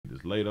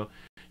later.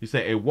 He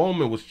said a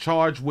woman was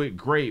charged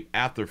with rape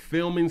after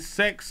filming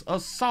sex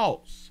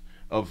assaults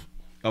of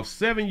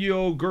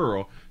 7-year-old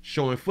girl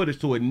showing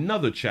footage to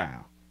another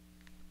child.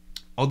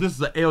 Oh, this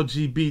is an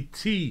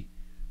LGBT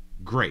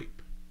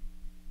grape.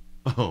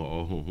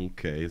 Oh,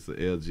 okay. It's an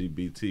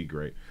LGBT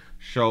grape.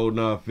 Show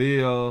enough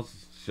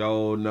feels.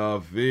 Go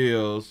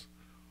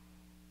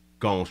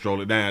on,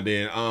 stroll it down.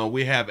 Then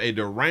we have a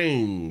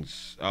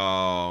deranged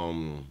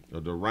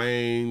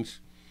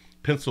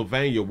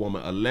Pennsylvania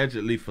woman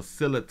allegedly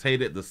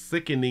facilitated the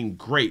sickening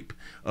rape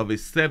of a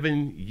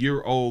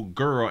 7-year-old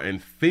girl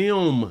and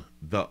filmed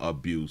the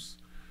abuse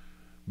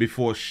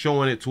before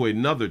showing it to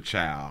another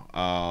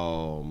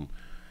child.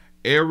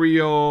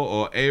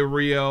 Ariel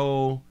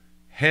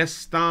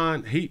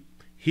Heston,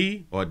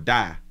 he or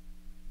die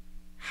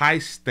high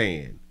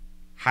stand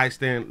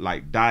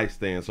like die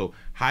stand. So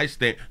high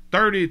stand,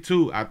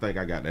 32, I think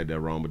I got that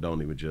wrong, but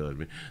don't even judge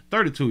me.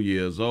 32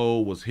 years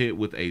old, was hit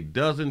with a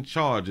dozen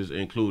charges,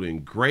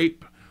 including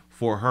rape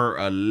for her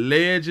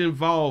alleged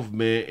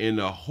involvement in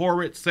a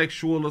horrid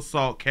sexual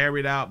assault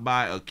carried out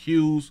by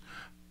accused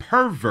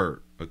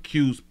pervert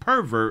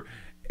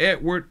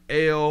Edward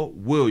L.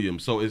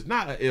 Williams. So it's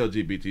not an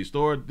LGBT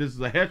store. This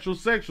is a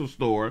heterosexual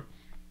store.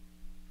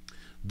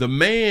 The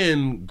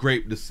man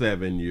raped the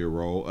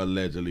 7-year-old,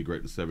 allegedly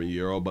raped the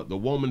 7-year-old, but the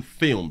woman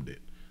filmed it.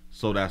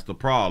 So that's the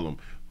problem.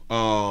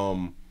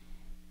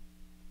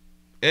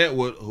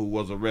 Edward, who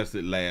was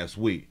arrested last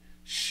week,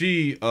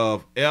 she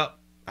of I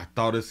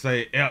thought it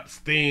say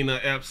Epstein or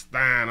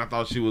Epstein. I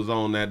thought she was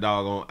on that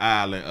doggone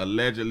island.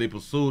 Allegedly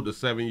pursued the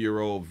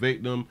 7-year-old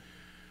victim,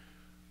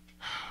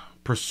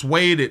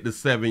 persuaded the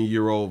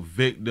 7-year-old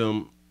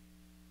victim,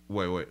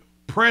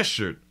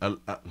 pressured, I'm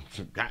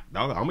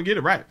gonna get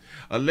it right.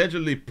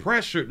 Allegedly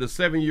pressured the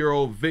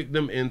 7-year-old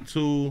victim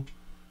into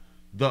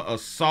the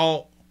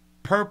assault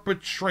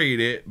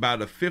perpetrated by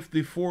the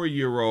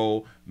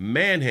 54-year-old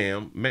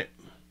Mayhem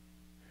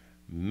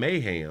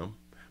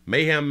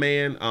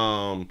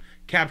man,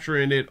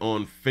 capturing it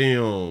on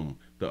film.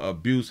 The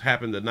abuse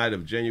happened the night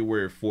of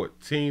January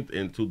 14th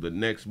into the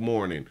next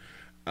morning.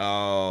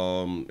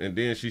 And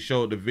then she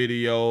showed the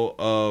video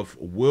of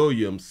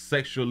Williams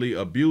sexually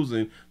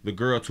abusing the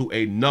girl to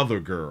another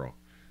girl.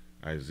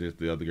 As if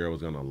the other girl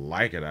was gonna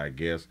like it, I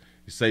guess.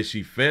 You say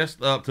she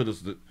fessed up to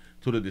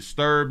the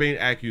disturbing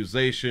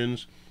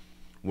accusations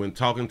when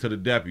talking to the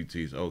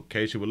deputies.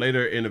 Okay, she was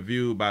later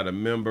interviewed by the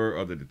member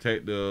of the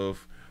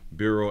detective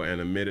bureau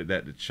and admitted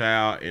that the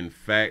child, in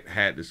fact,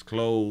 had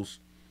disclosed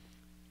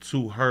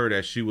to her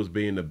that she was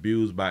being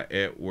abused by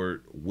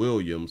Edward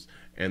Williams,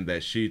 and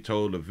that she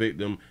told the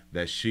victim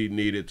that she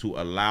needed to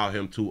allow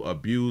him to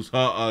abuse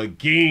her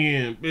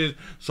again.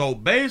 So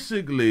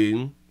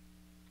basically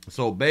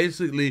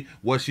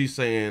what she's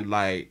saying,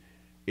 like,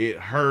 it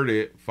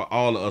hurted for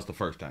all of us the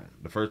first time.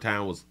 The first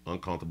time was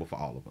uncomfortable for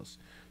all of us.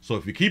 So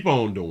if you keep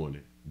on doing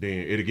it,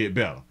 then it'll get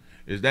better.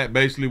 Is that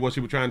basically what she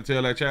was trying to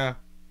tell that child?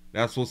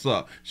 That's what's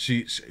up.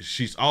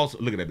 She's also,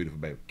 look at that beautiful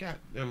baby. God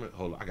damn it,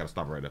 hold on, I gotta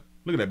stop right there.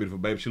 Look at that beautiful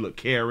baby. She look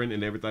caring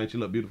and everything. She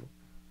look beautiful.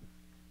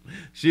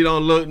 She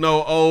don't look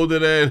no older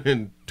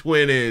than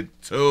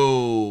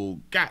 22.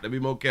 Got to be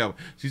more careful.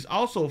 She's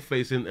also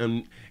facing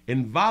an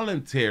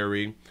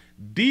involuntary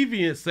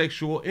deviant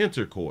sexual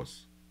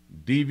intercourse.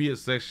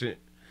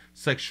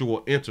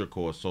 Sexual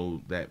intercourse.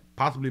 So that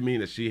possibly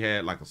means that she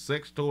had like a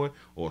sex toy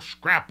or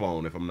scrap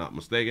on, if I'm not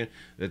mistaken.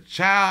 The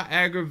child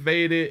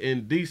aggravated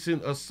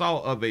indecent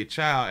assault of a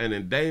child and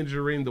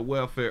endangering the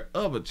welfare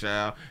of a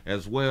child,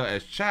 as well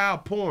as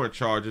child porn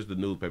charges, the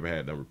newspaper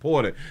had them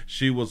reported.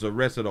 She was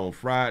arrested on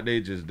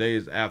Friday, just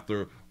days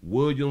after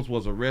Williams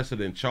was arrested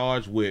and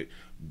charged with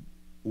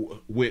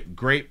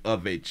rape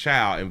of a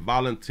child,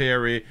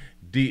 involuntary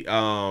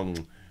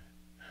deviant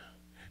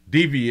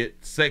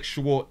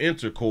sexual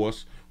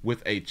intercourse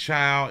with a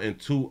child, and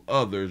 2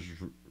 others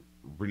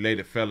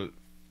related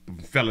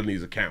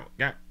felonies account.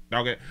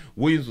 Okay.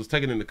 Williams was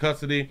taken into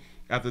custody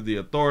after the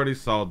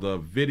authorities saw the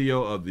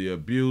video of the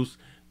abuse.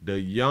 The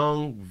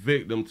young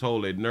victim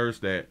told a nurse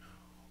that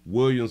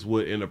Williams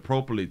would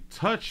inappropriately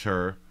touch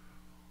her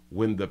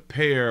when the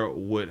pair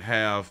would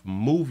have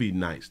movie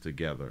nights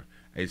together.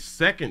 A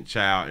second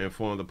child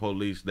informed the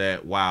police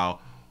that while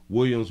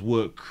Williams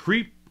would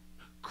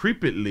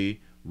creepily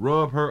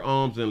rub her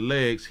arms and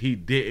legs, he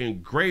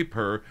didn't grape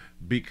her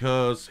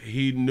because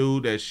he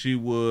knew that she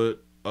would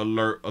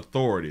alert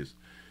authorities.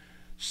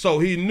 So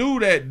he knew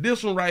that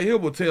this one right here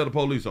would tell the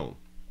police on,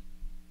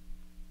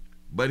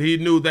 but he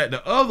knew that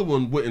the other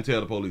one wouldn't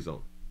tell the police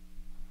on.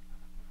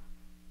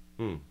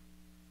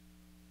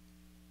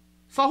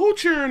 So who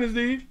cheering is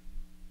these?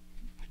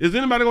 Is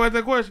anybody gonna ask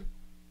that question?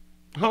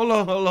 Hold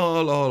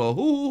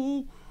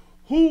on.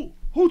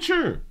 Who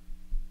cheering?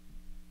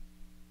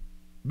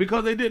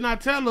 Because they did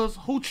not tell us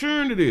who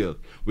churned it is.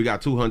 We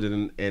got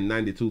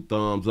 292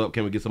 thumbs up.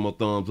 Can we get some more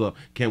thumbs up?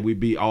 Can we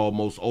be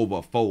almost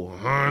over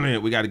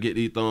 400? We got to get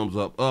these thumbs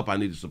up. I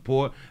need your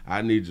support.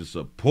 I need your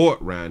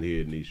support around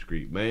here in these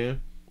streets, man.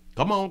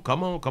 Come on.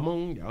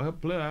 Y'all help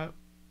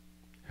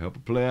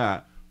play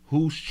out.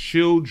 Whose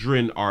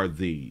children are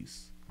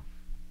these?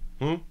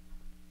 Hmm?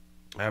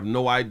 I have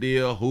no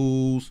idea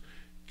who's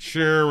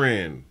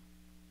cheering.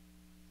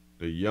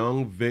 The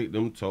young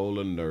victim told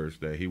a nurse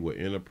that he would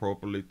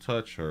inappropriately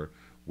touch her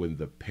when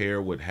the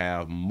pair would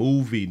have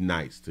movie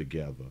nights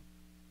together.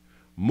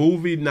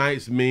 Movie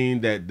nights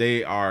mean that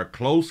they are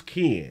close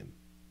kin.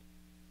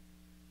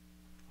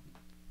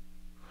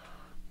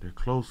 They're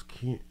close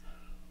kin.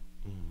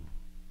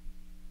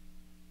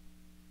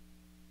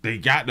 They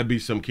got to be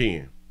some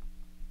kin.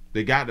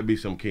 They got to be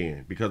some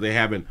kin because they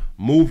having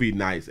movie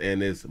nights,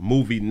 and it's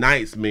movie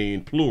nights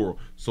mean plural,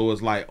 so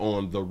it's like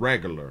on the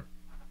regular.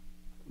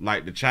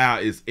 Like the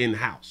child is in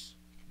house.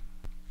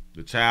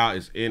 The child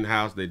is in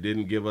house. They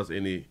didn't give us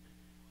any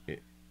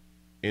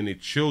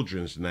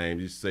children's name.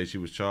 They say she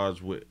was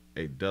charged with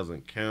a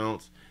dozen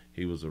counts.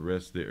 He was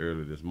arrested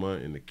earlier this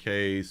month in the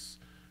case.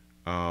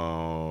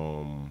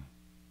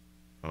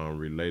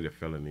 Related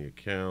felony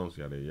accounts.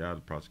 Yada yada.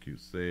 The prosecutor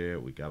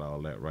said we got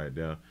all that right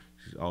there.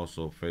 She's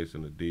also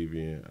facing a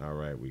deviant. All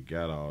right, we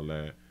got all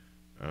that.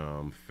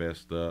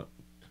 Fessed up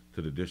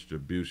to the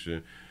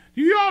distribution.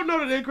 Do y'all know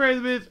that that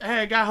crazy bitch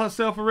had got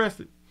herself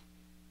arrested?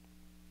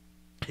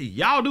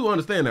 Y'all do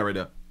understand that right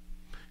there.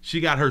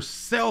 She got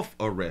herself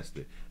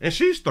arrested, and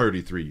she's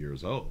 33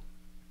 years old.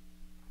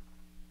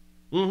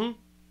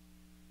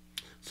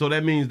 So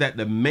that means that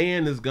the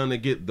man is gonna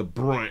get the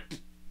brunt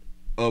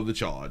of the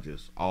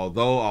charges.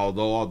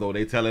 Although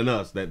they telling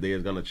us that they're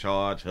gonna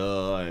charge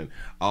her and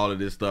all of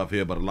this stuff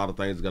here, but a lot of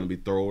things are gonna be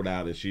thrown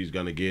out, and she's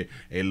gonna get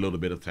a little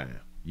bit of time.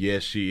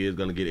 Yes, she is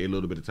gonna get a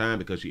little bit of time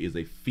because she is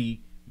a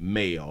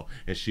female,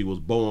 and she was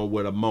born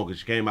with a monkey.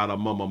 She came out of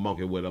mama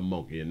monkey with a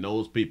monkey, and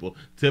those people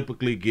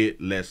typically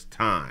get less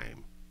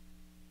time.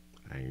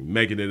 I ain't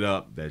making it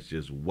up. That's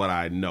just what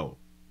I know.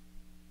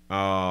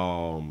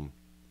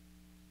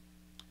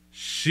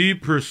 She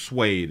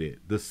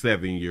persuaded the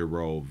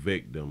 7-year-old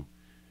victim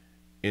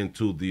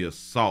into the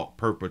assault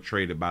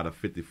perpetrated by the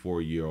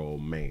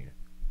 54-year-old man.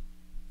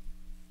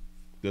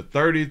 The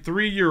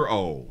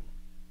 33-year-old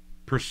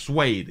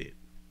persuaded,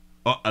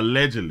 or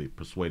allegedly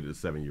persuaded the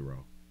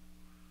 7-year-old.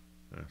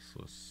 That's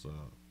what's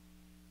up.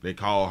 They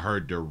call her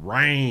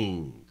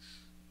deranged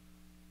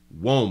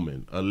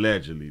woman,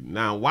 allegedly.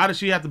 Now, why does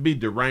she have to be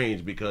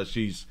deranged? Because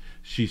she's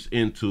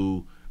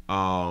into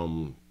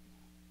CP,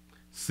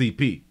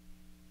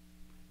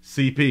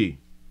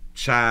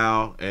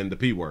 child, and the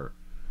P word.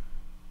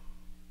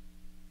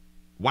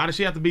 Why does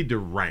she have to be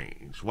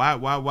deranged? Why?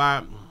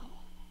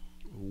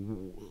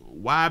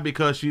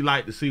 Because she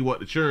like to see what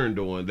the children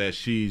doing that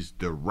she's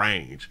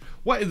deranged.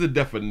 What is the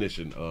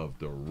definition of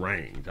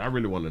deranged? I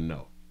really want to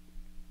know.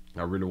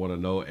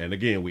 And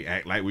again, we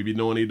act like we be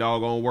knowing these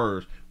doggone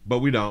words, but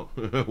we don't.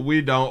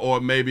 We don't. Or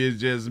maybe it's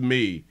just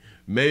me.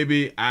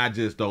 Maybe I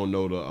just don't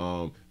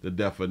know the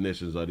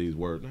definitions of these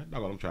words.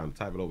 I'm trying to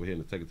type it over here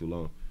and it's taking too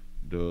long.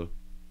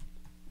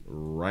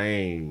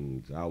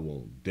 Deranged. I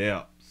want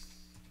depths.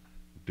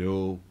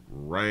 Deranged.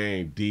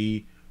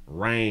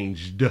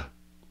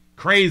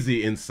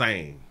 Crazy,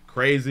 insane.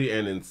 Crazy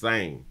and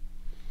insane.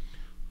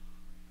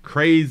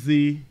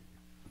 Crazy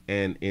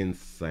and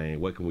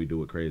insane. What can we do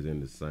with crazy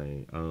and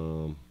insane?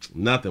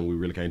 Nothing. We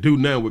really can't do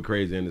nothing with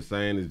crazy and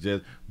insane. It's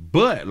just,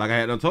 but like I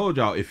had told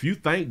y'all, if you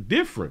think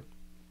different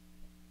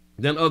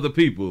than other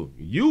people,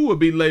 you will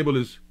be labeled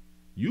as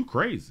you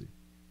crazy.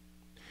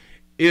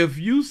 If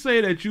you say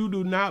that you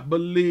do not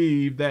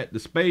believe that the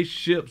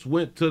spaceships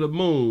went to the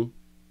moon,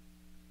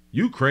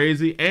 you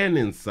crazy and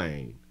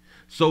insane.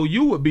 So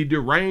you would be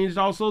deranged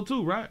also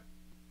too, right?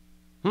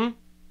 Huh?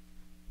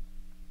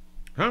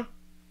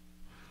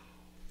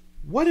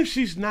 What if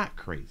she's not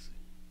crazy?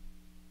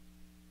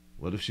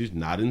 What if she's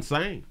not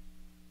insane?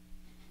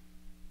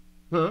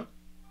 Huh?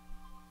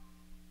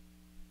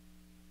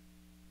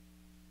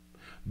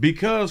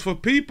 Because for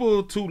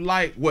people to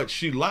like what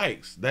she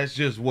likes, that's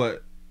just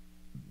what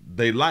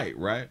they like,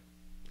 right?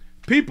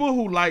 People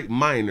who like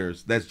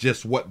minors, that's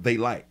just what they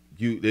like.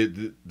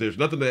 There's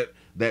nothing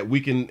that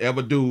we can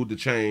ever do to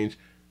change.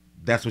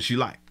 That's what she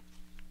like.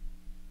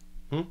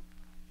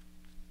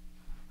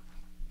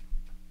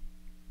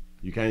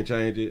 You can't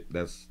change it.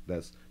 That's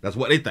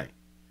what they think.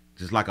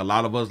 Just like a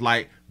lot of us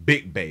like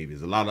big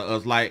babies, a lot of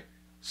us like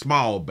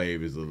small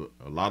babies, a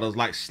lot of us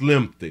like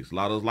slim thicks, a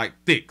lot of us like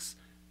thicks.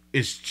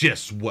 It's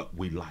just what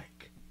we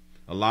like.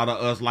 A lot of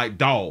us like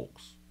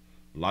dogs.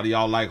 A lot of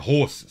y'all like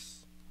horses.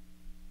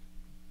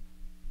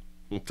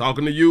 I'm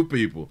talking to you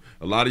people.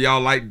 A lot of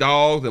y'all like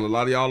dogs and a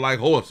lot of y'all like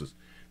horses.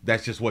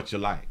 That's just what you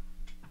like.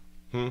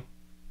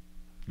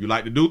 You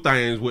like to do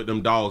things with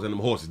them dogs and them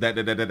horses.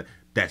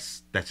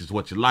 That's just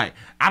what you like.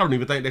 I don't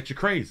even think that you're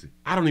crazy.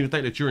 I don't even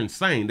think that you're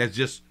insane. That's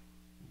just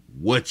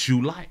what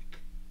you like.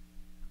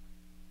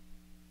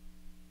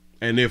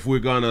 And if we're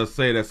gonna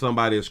say that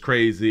somebody is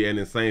crazy and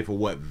insane for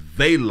what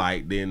they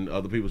like, then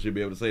other people should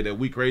be able to say that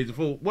we crazy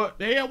for what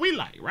the hell we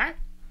like, right?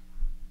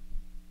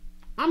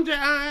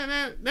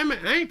 I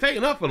ain't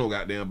taking up for no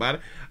goddamn body.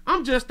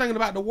 I'm just thinking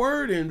about the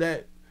wording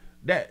that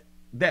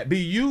be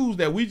used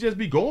that we just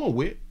be going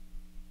with.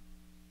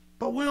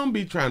 But we don't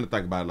be trying to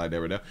think about it like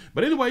that right now.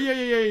 But anyway,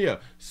 yeah.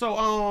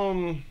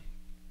 So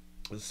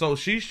So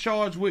she's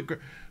charged with.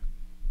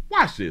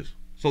 Watch this.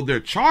 So they're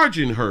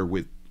charging her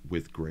with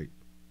rape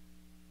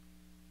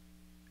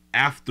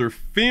after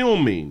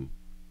filming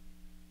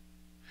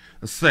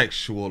a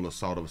sexual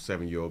assault of a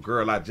 7-year-old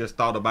girl. I just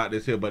thought about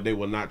this here, but they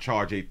will not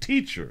charge a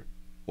teacher,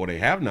 or they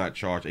have not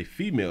charged a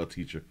female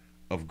teacher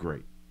of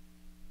rape.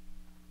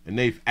 And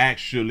they've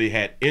actually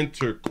had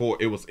intercourse.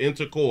 It was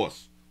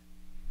intercourse.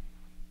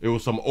 It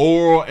was some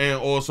oral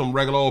or some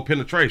regular old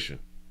penetration.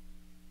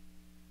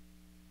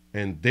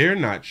 And they're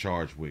not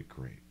charged with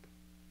rape.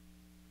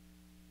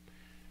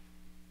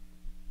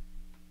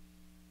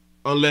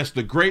 Unless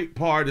the great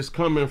part is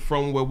coming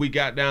from where we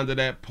got down to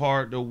that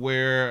part to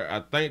where I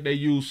think they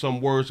used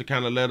some words to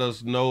kind of let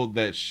us know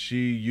that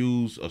she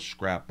used a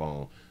scrap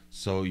on.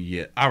 So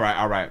yeah, all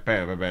right,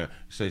 bam.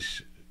 Say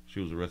she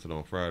was arrested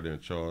on Friday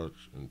and charged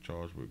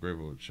with rape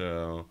of a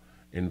child,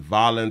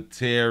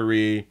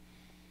 involuntary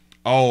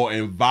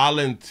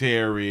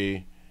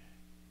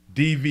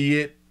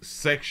deviant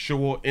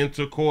sexual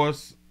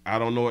intercourse. I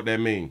don't know what that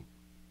means,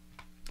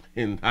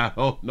 and I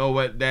don't know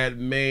what that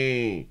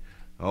means.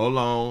 Hold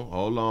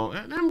on.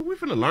 I mean, we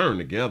finna learn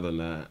together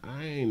now.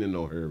 I ain't in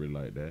no hurry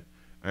like that.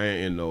 I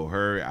ain't in no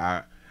hurry.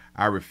 I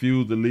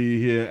refuse to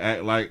leave here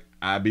act like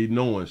I be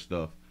knowing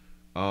stuff.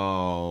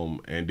 And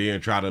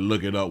then try to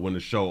look it up when the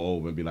show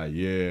over and be like,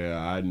 yeah,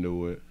 I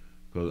knew it.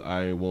 Cause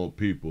I ain't want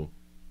people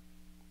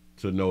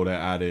to know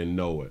that I didn't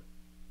know it.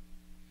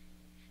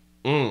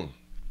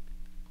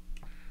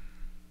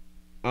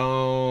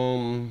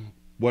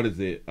 What is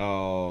it?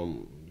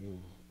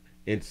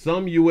 In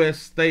some U.S.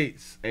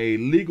 states, a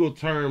legal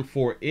term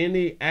for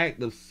any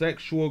act of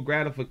sexual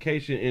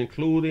gratification,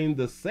 including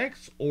the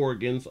sex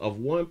organs of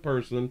one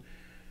person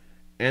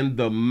and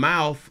the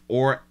mouth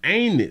or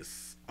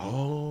anus.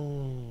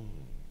 Oh,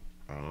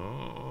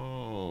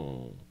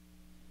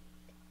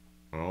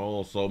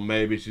 so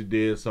maybe she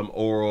did some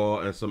oral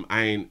and some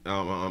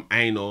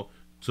anal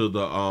to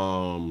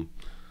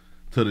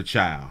the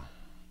child.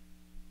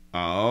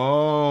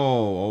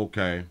 Oh,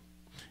 okay.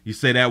 You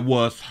say that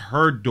was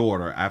her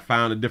daughter. I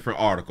found a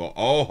different article.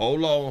 Oh,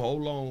 hold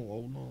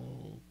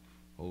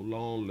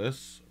on.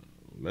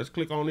 Let's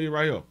click on these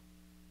right here.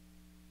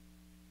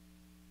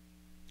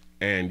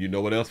 And you know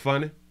what else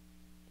funny?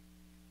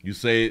 You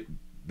say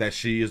that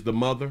she is the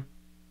mother.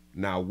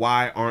 Now,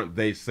 why aren't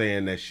they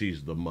saying that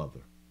she's the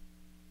mother?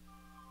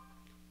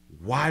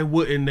 Why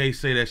wouldn't they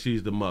say that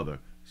she's the mother?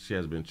 She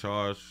has been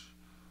charged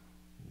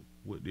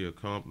with the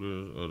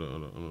accomplice of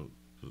the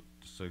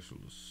sexual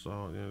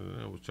assault.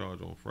 Yeah, was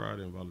charged on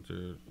Friday,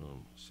 involuntary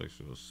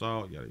sexual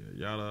assault. Yada yada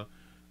yada.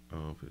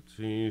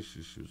 15. She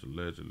was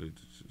allegedly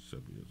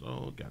 7 years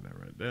old. Got that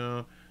right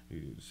down.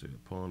 He said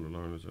upon the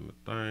learners and the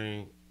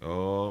thing.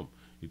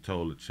 He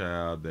told the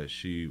child that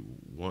she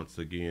once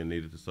again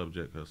needed to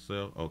subject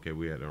herself. Okay,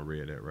 we hadn't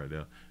read that right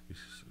there. He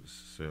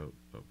said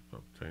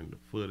obtained the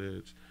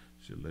footage.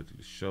 She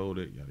allegedly showed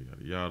it. Yada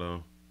yada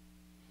yada.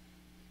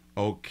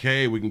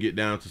 Okay, we can get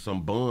down to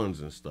some buns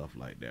and stuff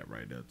like that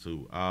right there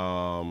too.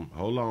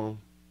 Hold on.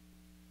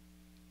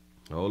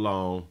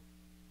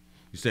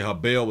 You say her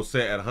bail was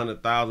set at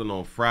 $100,000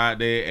 on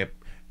Friday.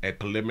 A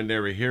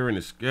preliminary hearing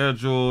is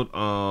scheduled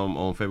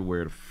on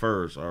February the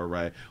 1st. All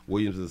right.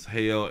 Williams is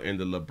held in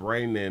the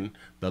LeBrainin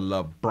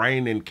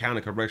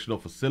County Correctional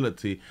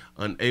Facility,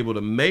 unable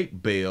to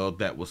make bail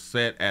that was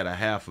set at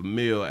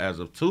 $500,000 as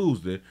of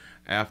Tuesday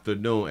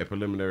afternoon. A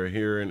preliminary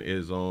hearing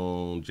is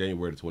on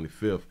January the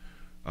 25th.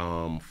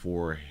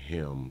 For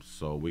him,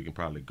 so we can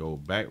probably go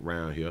back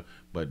around here,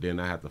 but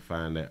then I have to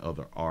find that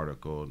other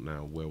article.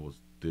 Now, where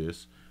was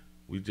this?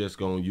 We just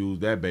gonna use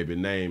that baby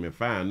name and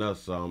find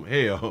us some.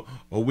 Hell,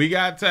 we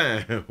got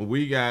time.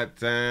 We got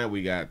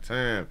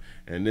time.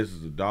 And this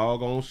is a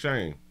doggone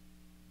shame.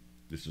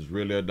 This is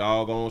really a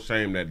doggone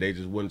shame that they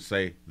just wouldn't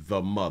say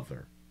the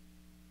mother.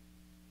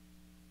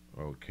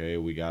 Okay,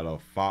 we got a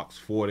Fox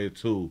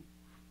 42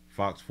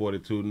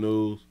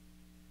 News.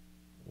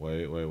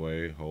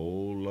 Wait.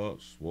 Hold up,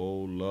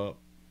 swole up.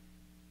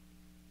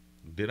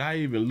 Did I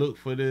even look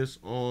for this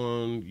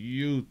on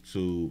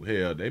YouTube?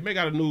 Hell, they may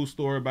got a news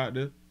story about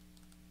this.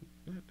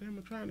 God damn,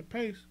 I'm trying to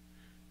paste.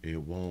 It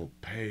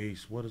won't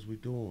paste. What is we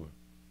doing?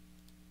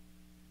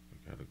 I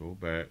gotta go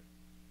back.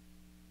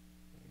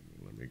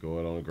 Let me go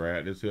ahead and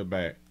grab this here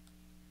back.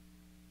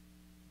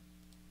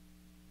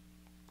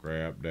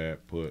 Grab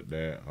that, put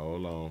that.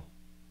 Hold on.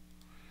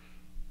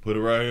 Put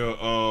it right here.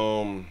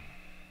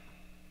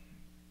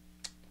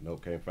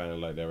 Nope, can't find it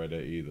like that right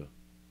there either.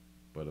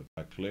 But if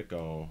I click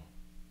on,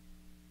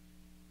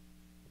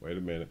 wait a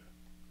minute,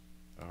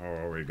 I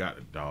already got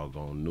the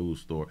doggone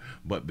news story,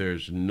 but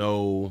there's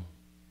no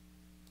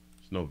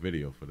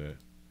video for that.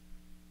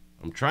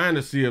 I'm trying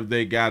to see if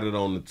they got it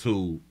on the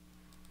tube,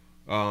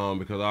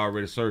 because I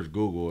already searched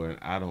Google and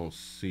I don't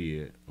see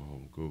it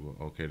on Google.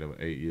 Okay, that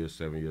was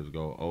 7 years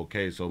ago.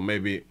 Okay, so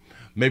maybe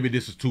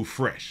this is too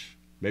fresh.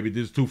 Maybe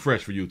this is too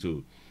fresh for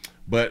YouTube,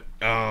 but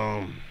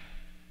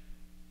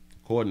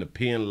according to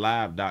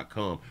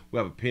penlive.com. We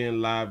have a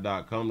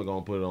penlive.com. They're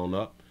going to put it on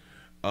up.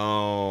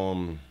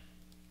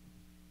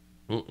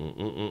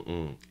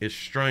 It's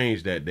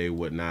strange that they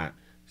would not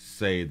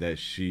say that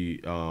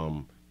she's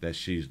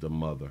the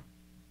mother.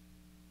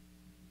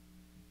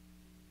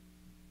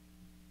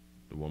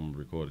 The woman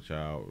recorded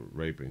child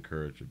rape,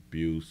 encouraged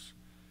abuse.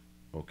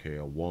 Okay,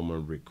 a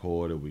woman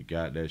recorded. We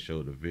got that.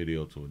 Showed the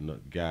video to another.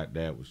 Got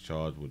that. Was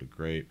charged with a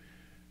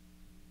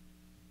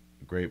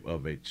rape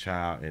of a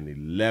child and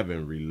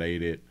 11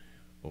 related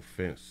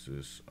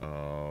offenses.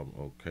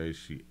 Okay,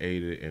 she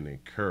aided and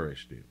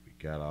encouraged it. We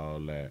got all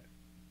that.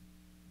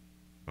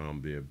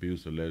 The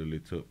abuse allegedly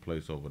took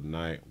place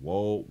overnight.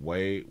 Whoa,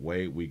 wait.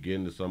 We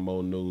getting to some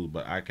more news,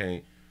 but I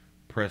can't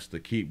press the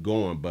keep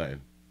going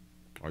button.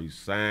 Are you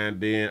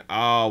signed in?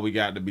 Oh, we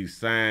got to be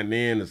signed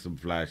in to some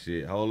fly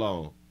shit. Hold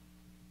on.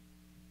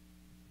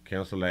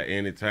 Cancel at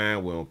any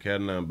time. We don't care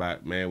nothing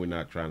about, man, we're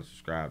not trying to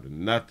subscribe to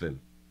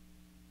nothing.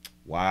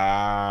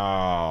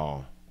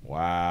 Wow.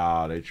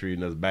 Wow, they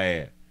treating us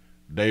bad.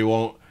 They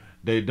don't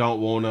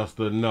want us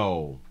to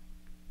know.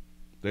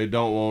 They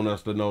don't want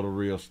us to know the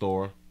real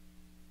story.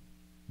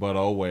 But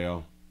oh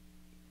well.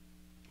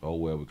 Oh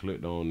well, we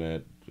clicked on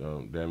that.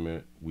 Damn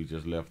it, we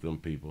just left them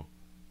people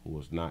who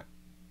was not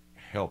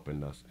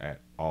helping us at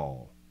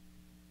all.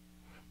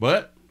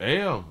 But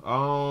yeah,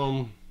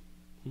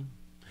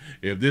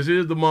 if this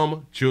is the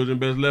mama, children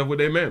best left with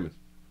their mammies.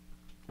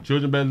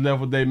 Children best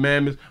left with their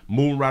mammies.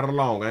 Moving right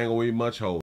along. I ain't gonna eat much hope.